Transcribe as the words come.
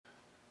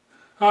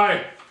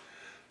Hi,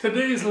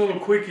 today's little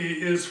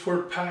quickie is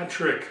for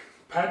Patrick.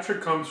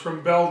 Patrick comes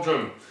from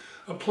Belgium,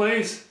 a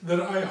place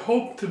that I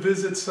hope to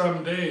visit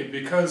someday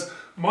because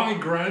my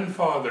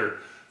grandfather,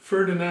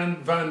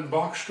 Ferdinand van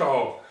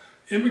Boxtal,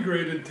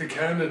 immigrated to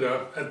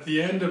Canada at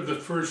the end of the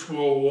First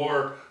World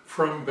War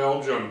from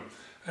Belgium,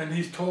 and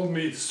he's told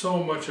me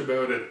so much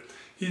about it.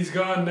 He's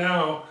gone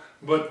now,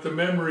 but the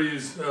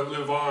memories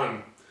live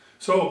on.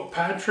 So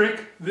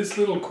Patrick, this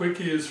little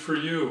quickie is for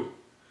you.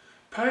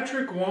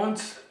 Patrick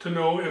wants to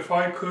know if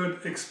I could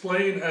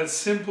explain as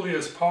simply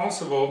as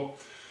possible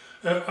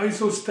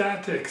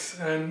isostatics,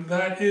 and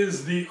that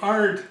is the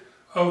art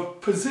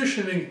of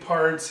positioning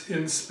parts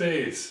in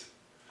space.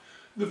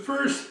 The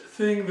first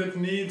thing that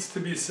needs to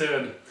be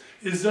said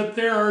is that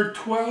there are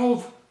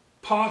 12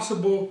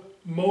 possible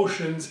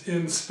motions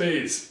in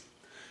space.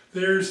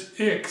 There's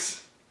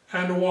X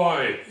and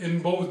Y in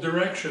both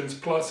directions,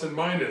 plus and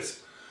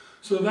minus.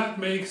 So that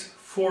makes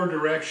 4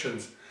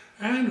 directions.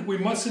 And we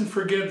mustn't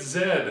forget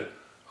Z,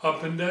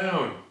 up and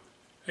down,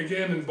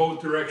 again in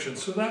both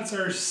directions. So that's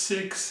our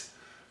 6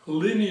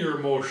 linear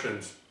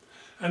motions.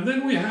 And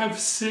then we have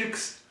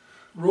 6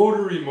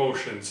 rotary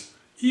motions.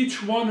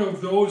 Each one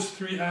of those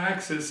 3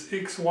 axes,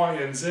 X, Y,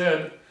 and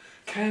Z,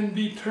 can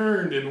be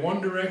turned in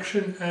one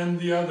direction and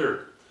the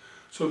other.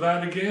 So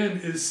that again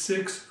is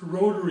 6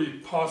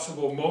 rotary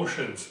possible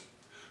motions.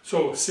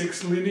 So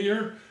 6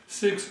 linear,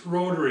 6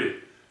 rotary,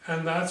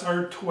 and that's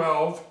our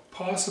 12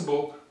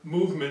 possible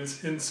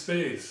movements in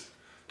space.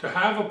 To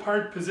have a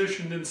part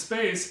positioned in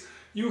space,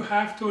 you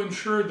have to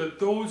ensure that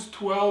those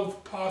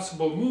 12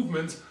 possible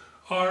movements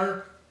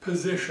are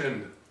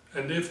positioned.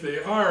 And if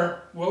they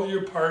are, well,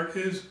 your part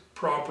is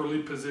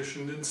properly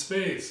positioned in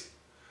space.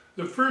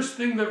 The first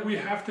thing that we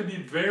have to be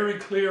very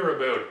clear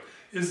about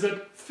is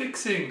that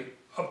fixing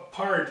a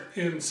part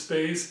in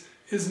space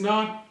is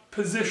not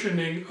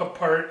positioning a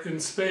part in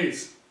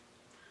space.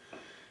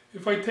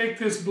 If I take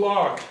this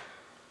block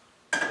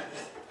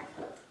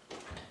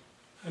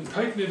and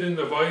tighten it in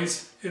the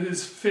vise, it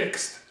is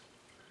fixed,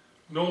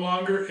 no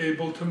longer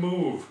able to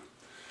move.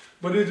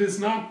 But it is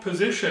not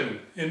positioned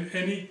in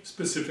any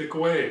specific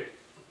way,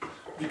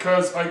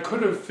 because I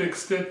could have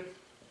fixed it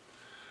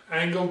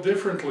angled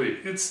differently.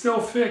 It's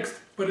still fixed,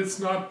 but it's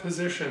not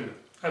positioned,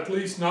 at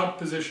least not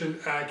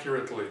positioned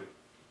accurately.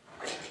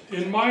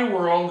 In my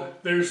world,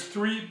 there's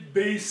 3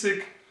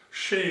 basic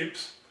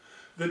shapes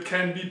that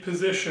can be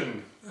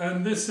positioned,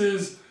 and this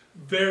is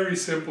very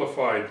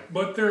simplified,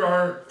 but there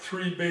are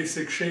 3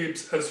 basic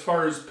shapes as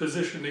far as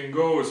positioning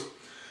goes.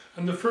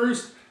 And the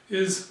first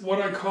is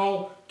what I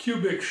call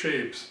cubic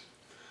shapes,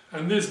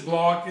 and this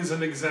block is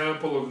an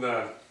example of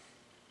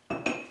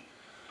that.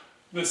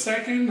 The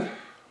second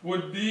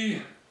would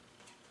be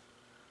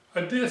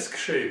a disc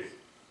shape,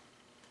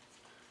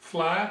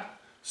 flat,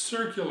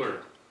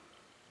 circular.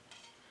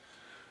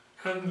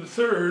 And the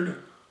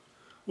third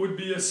would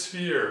be a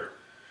sphere.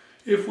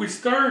 If we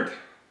start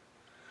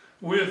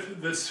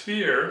with the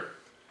sphere,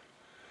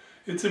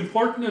 it's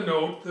important to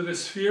note that a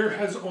sphere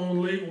has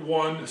only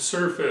one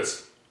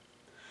surface.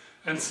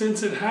 And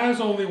since it has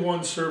only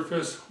one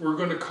surface, we're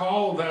going to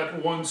call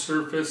that one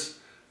surface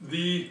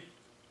the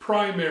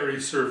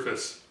primary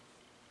surface.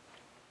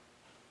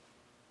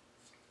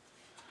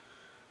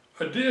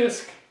 A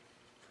disc,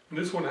 and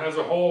this one has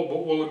a hole,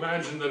 but we'll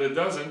imagine that it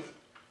doesn't.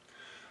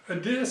 A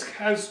disc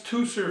has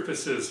 2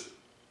 surfaces,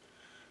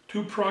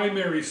 2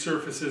 primary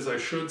surfaces I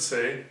should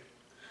say,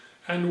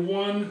 and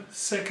 1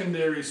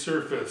 secondary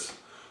surface.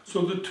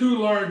 So the 2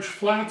 large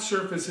flat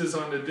surfaces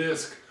on a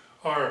disc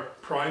are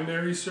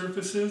primary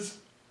surfaces,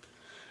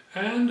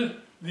 and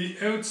the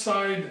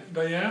outside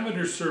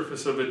diameter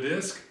surface of a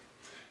disc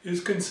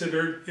is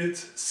considered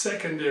its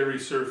secondary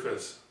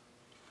surface.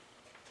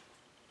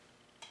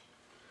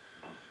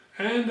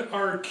 And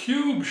our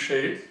cube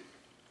shape,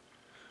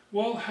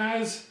 well,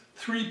 has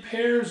 3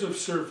 pairs of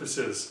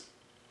surfaces.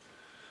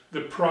 The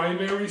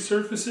primary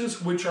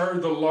surfaces, which are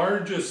the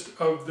largest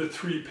of the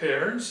 3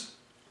 pairs,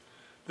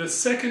 the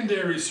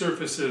secondary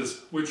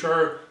surfaces, which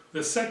are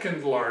the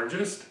second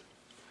largest,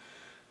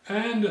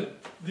 and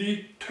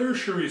the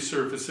tertiary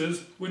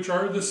surfaces, which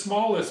are the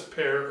smallest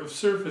pair of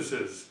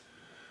surfaces.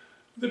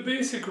 The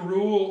basic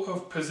rule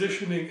of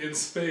positioning in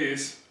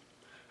space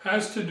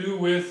has to do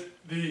with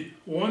the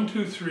 1,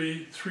 2,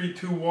 3, 3,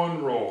 2,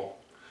 1 rule,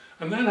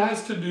 and that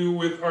has to do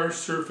with our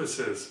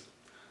surfaces.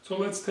 So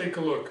let's take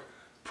a look.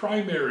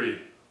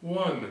 Primary,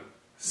 1,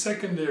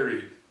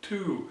 secondary,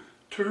 2,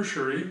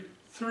 tertiary,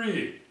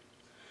 3.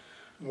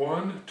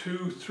 1,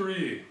 2,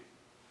 3,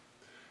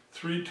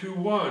 3, 2,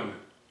 1,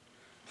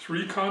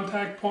 3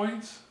 contact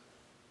points,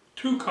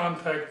 2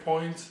 contact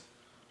points,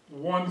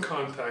 1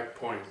 contact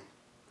point.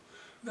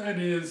 That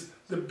is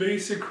the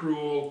basic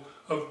rule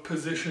of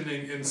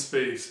positioning in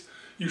space.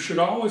 You should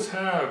always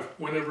have,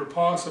 whenever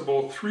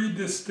possible, 3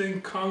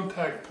 distinct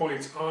contact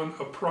points on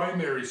a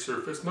primary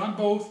surface, not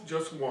both,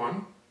 just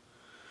 1.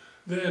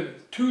 Then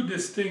 2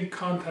 distinct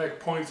contact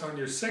points on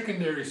your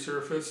secondary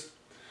surface,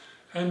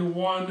 and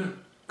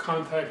 1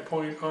 contact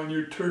point on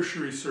your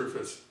tertiary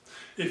surface.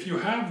 If you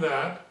have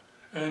that,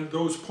 and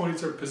those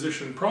points are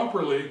positioned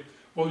properly,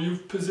 well,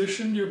 you've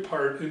positioned your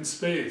part in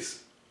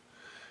space.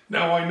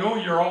 Now, I know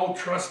you're all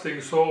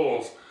trusting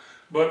souls,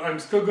 but I'm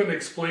still going to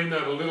explain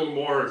that a little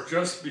more,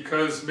 just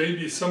because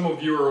maybe some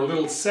of you are a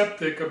little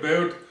skeptic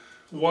about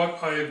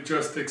what I have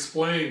just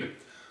explained.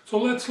 So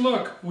let's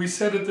look. We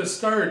said at the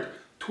start,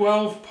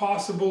 12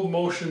 possible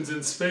motions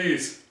in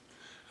space.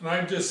 And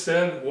I've just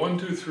said 1,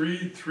 2,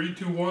 3, 3,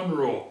 2, 1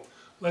 rule.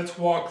 Let's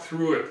walk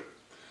through it.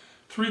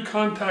 3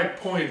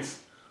 contact points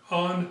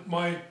on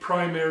my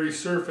primary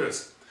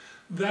surface.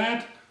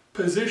 That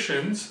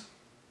positions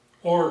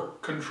or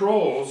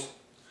controls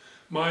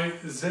my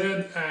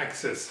Z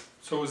axis.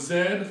 So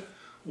Z,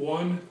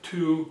 1,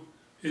 2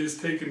 is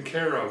taken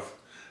care of.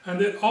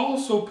 And it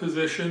also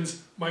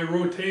positions my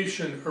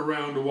rotation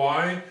around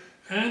Y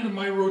and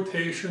my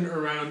rotation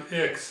around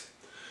X.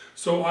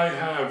 So I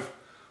have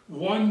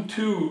 1,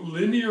 2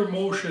 linear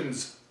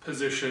motions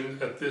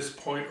positioned at this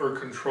point or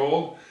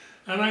controlled,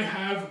 and I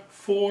have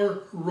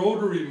 4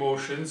 rotary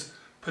motions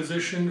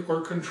positioned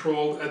or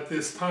controlled at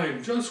this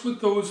time, just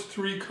with those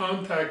 3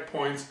 contact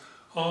points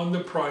on the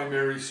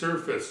primary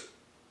surface.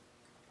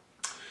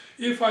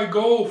 If I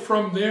go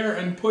from there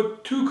and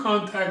put 2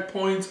 contact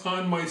points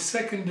on my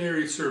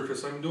secondary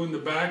surface, I'm doing the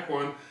back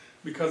one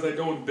because I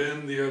don't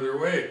bend the other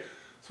way.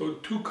 So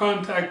 2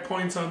 contact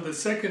points on the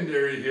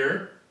secondary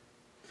here.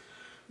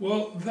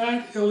 Well,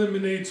 that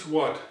eliminates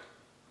what?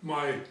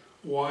 My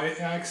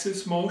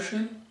Y-axis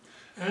motion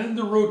and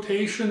the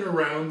rotation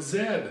around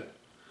Z.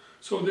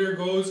 So there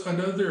goes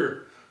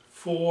another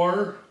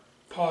 4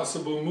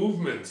 possible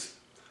movements.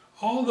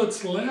 All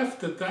that's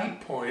left at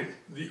that point,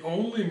 the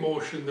only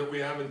motion that we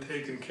haven't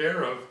taken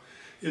care of,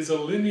 is a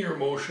linear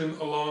motion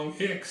along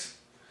X.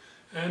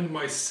 And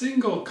my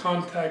single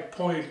contact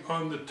point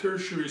on the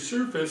tertiary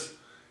surface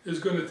is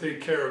going to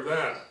take care of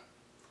that.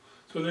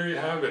 So there you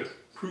have it,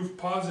 proof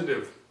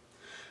positive.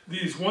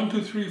 These 1,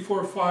 2, 3,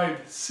 4,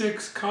 5,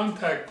 6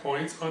 contact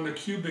points on a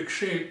cubic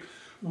shape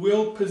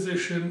will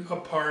position a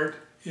part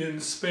in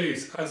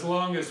space, as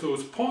long as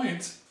those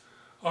points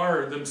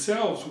are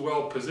themselves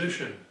well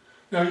positioned.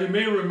 Now, you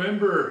may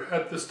remember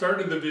at the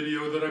start of the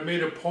video that I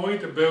made a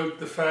point about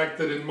the fact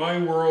that in my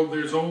world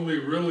there's only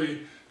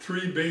really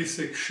 3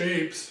 basic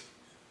shapes,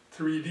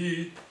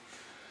 3D,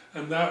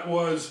 and that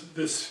was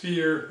the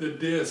sphere, the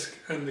disc,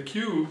 and the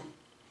cube.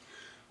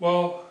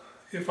 Well,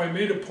 if I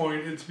made a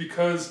point, it's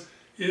because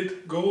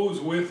it goes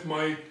with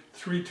my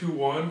 3, 2,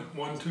 1,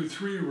 1, 2,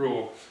 3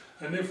 rule.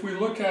 And if we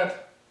look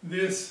at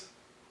this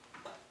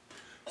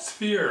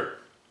sphere,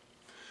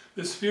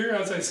 the sphere,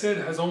 as I said,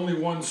 has only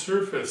one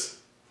surface.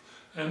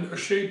 And a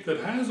shape that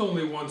has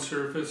only one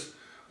surface,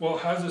 well,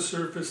 has a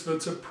surface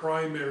that's a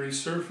primary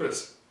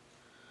surface.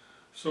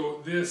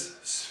 So this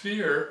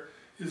sphere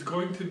is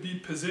going to be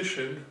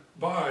positioned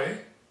by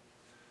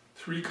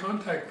 3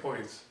 contact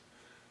points.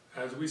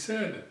 As we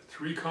said,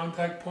 3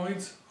 contact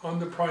points on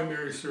the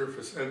primary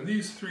surface. And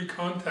these 3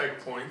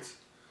 contact points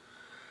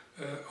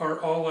are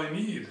all I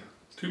need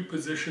to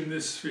position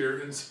this sphere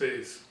in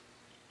space.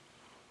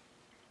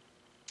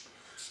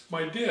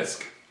 My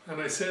disc. And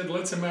I said,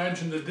 let's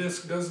imagine the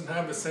disc doesn't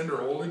have a center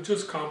hole. It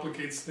just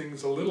complicates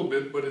things a little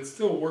bit, but it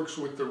still works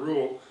with the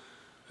rule.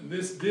 And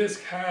this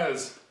disc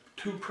has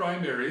 2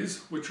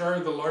 primaries, which are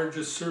the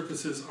largest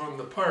surfaces on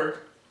the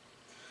part,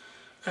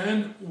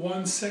 and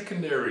 1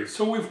 secondary.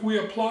 So if we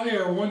apply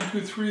our 1,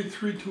 2, 3,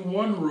 3, 2,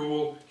 1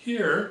 rule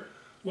here,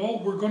 well,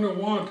 we're going to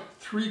want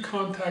 3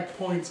 contact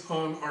points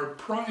on our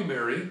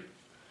primary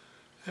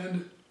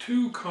and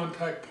 2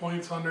 contact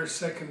points on our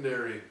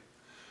secondary.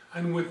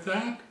 And with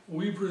that,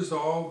 we've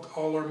resolved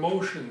all our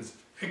motions,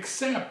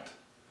 except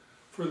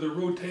for the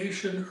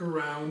rotation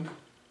around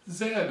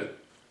Z.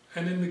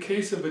 And in the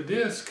case of a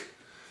disc,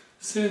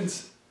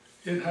 since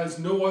it has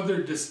no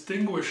other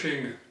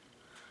distinguishing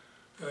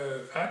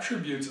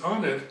attributes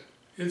on it,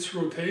 its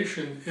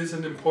rotation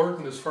isn't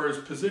important as far as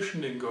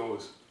positioning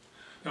goes.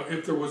 Now,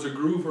 if there was a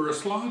groove or a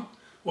slot,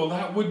 well,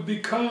 that would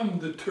become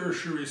the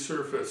tertiary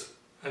surface,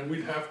 and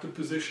we'd have to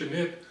position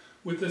it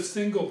with a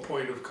single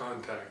point of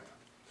contact.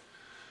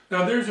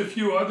 Now, there's a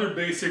few other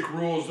basic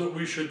rules that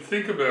we should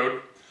think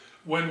about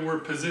when we're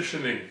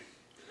positioning.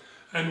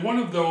 And one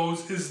of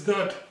those is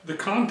that the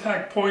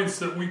contact points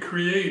that we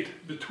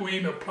create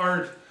between a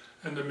part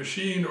and a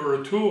machine or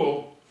a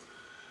tool,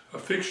 a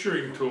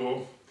fixturing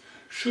tool,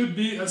 should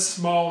be as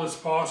small as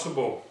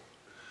possible.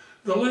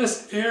 The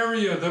less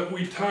area that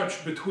we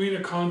touch between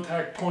a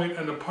contact point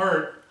and a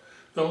part,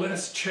 the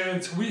less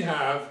chance we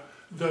have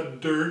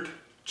that dirt,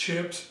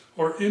 chips,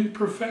 or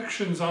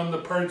imperfections on the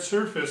part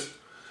surface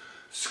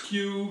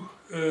skew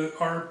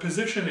our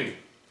positioning.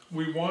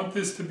 We want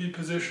this to be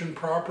positioned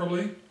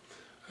properly,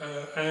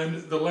 and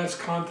the less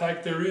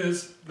contact there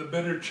is, the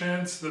better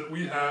chance that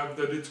we have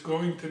that it's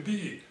going to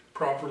be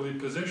properly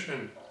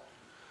positioned.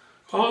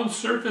 On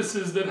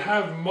surfaces that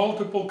have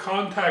multiple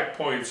contact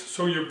points,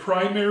 so your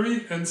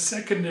primary and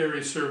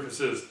secondary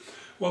surfaces,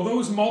 well,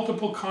 those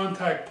multiple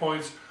contact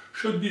points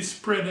should be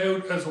spread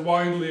out as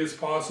widely as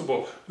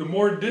possible. The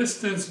more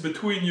distance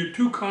between your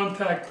 2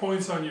 contact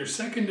points on your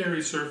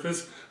secondary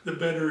surface, the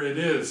better it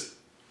is.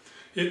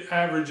 it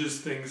averages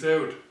things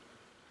out.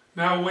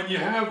 Now when you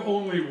have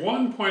only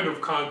one point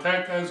of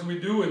contact, as we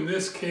do in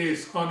this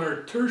case on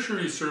our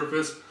tertiary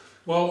surface,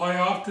 well, I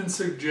often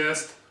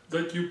suggest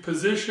that you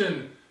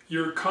position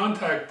your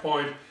contact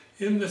point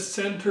in the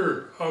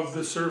center of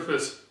the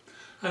surface,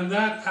 and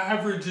that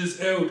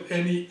averages out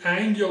any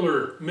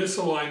angular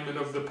misalignment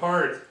of the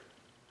part.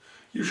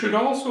 You should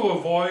also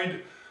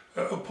avoid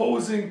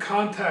opposing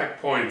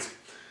contact points,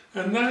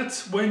 and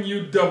that's when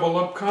you double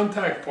up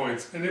contact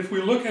points. And if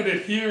we look at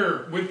it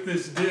here with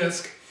this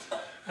disc,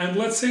 and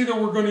let's say that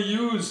we're going to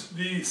use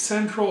the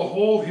central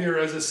hole here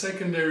as a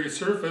secondary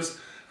surface,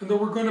 and that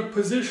we're going to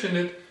position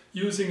it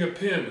using a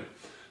pin.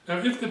 Now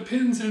if the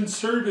pin's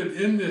inserted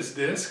in this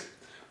disc,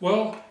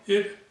 well,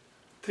 it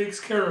takes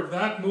care of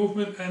that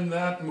movement and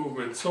that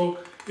movement. So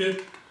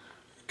it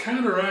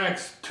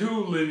counteracts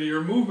two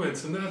linear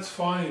movements, and that's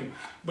fine.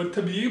 But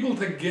to be able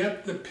to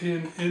get the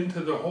pin into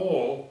the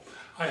hole,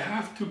 I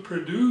have to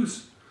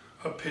produce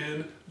a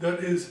pin that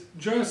is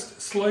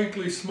just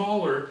slightly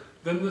smaller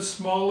than the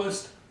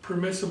smallest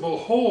permissible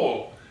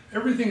hole.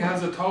 Everything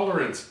has a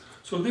tolerance.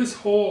 So this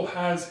hole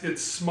has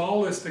its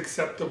smallest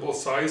acceptable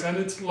size and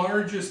its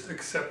largest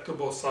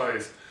acceptable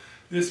size.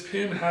 This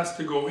pin has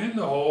to go in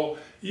the hole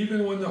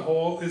even when the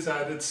hole is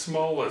at its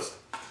smallest.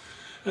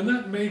 And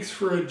that makes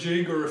for a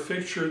jig or a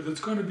fixture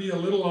that's going to be a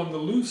little on the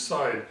loose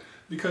side,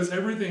 because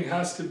everything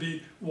has to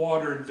be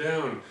watered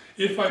down.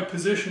 If I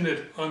position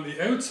it on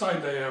the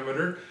outside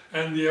diameter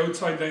and the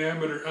outside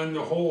diameter and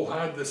the hole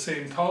had the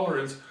same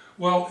tolerance,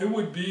 well, it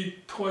would be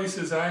twice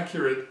as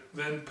accurate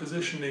than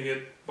positioning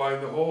it by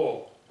the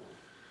hole.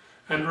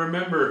 And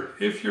remember,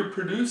 if you're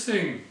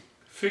producing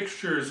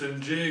fixtures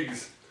and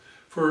jigs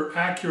for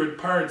accurate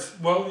parts,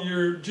 well,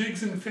 your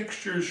jigs and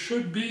fixtures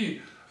should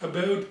be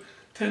about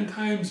 10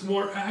 times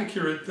more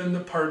accurate than the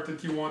part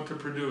that you want to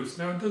produce.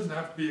 Now, it doesn't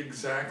have to be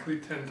exactly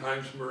 10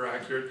 times more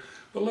accurate,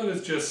 but let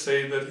us just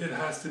say that it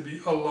has to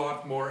be a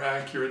lot more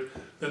accurate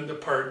than the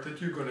part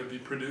that you're going to be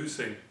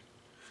producing.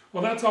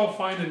 Well, that's all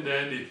fine and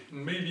dandy,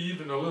 and maybe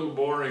even a little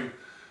boring,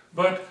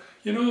 but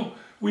you know,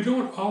 we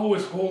don't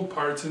always hold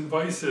parts in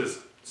vices,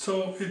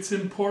 so it's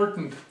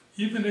important,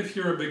 even if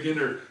you're a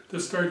beginner, to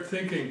start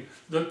thinking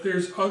that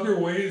there's other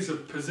ways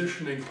of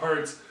positioning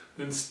parts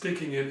than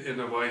sticking it in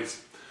a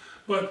vise.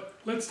 But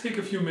let's take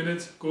a few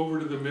minutes, go over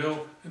to the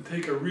mill, and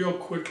take a real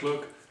quick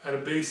look at a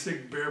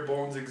basic bare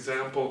bones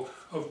example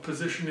of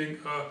positioning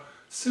a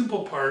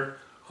simple part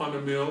on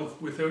a mill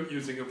without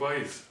using a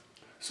vise.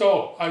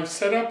 So I've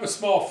set up a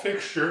small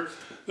fixture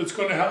that's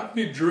going to help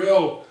me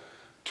drill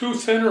two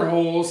center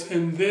holes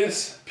in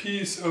this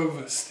piece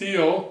of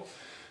steel.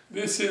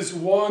 This is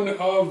one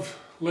of,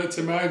 let's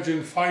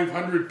imagine,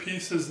 500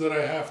 pieces that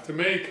I have to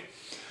make,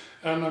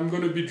 and I'm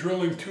going to be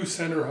drilling two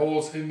center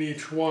holes in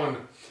each one.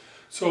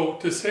 So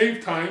to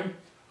save time,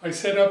 I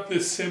set up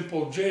this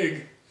simple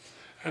jig,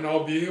 and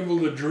I'll be able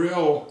to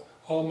drill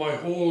all my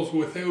holes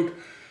without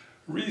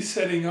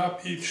resetting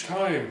up each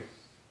time.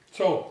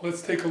 So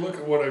let's take a look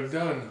at what I've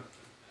done.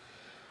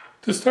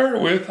 To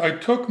start with, I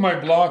took my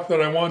block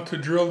that I want to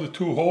drill the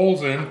two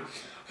holes in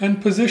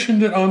and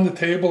positioned it on the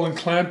table and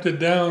clamped it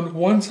down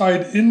once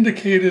I'd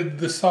indicated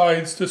the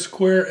sides to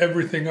square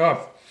everything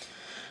up.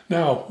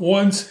 Now,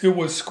 once it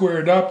was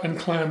squared up and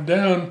clamped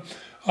down,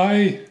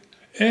 I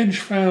edge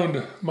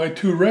found my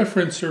two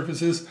reference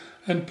surfaces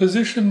and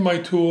positioned my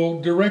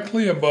tool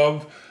directly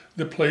above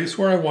the place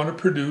where I want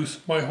to produce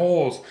my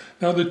holes.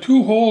 Now, the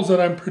two holes that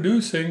I'm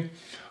producing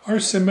are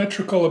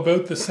symmetrical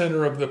about the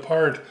center of the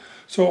part,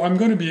 so I'm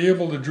going to be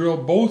able to drill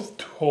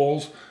both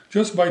holes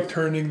just by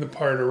turning the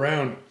part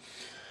around.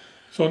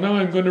 So now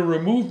I'm going to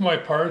remove my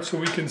part so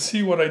we can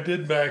see what I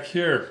did back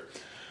here.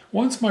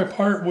 Once my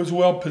part was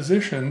well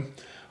positioned,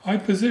 I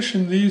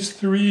positioned these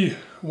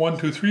 1,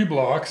 2, 3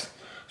 blocks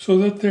so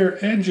that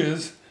their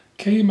edges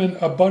came and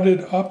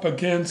abutted up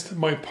against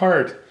my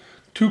part.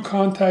 2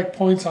 contact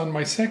points on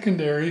my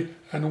secondary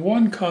and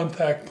 1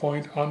 contact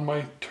point on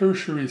my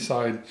tertiary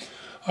side.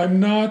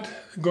 I'm not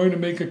going to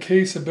make a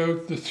case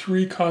about the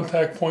 3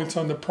 contact points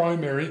on the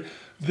primary.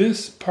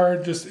 This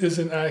part just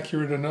isn't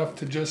accurate enough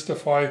to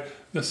justify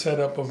the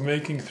setup of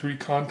making 3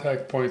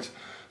 contact points.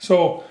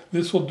 So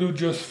this will do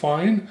just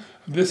fine.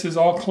 This is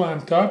all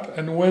clamped up,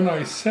 and when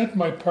I set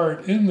my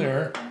part in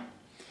there,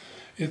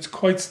 it's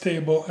quite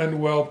stable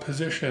and well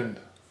positioned.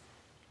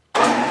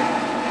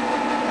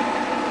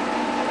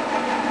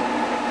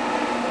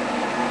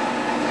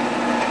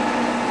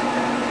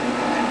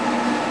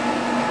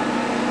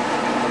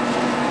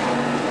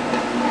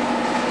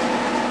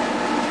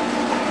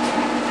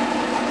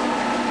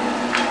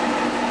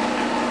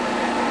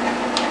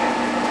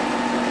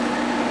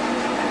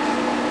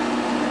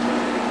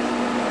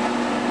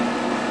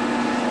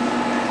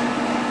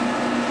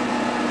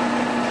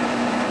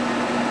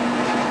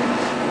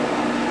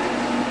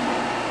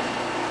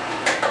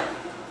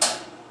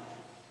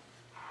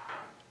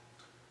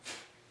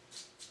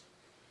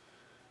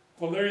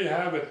 Well, there you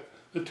have it.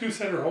 The 2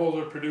 center holes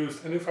are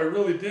produced, and if I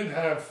really did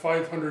have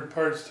 500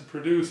 parts to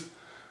produce,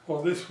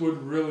 well, this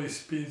would really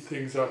speed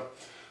things up.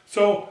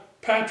 So,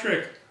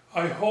 Patrick,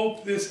 I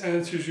hope this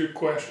answers your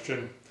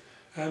question.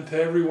 And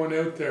to everyone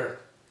out there,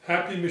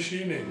 happy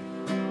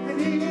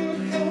machining.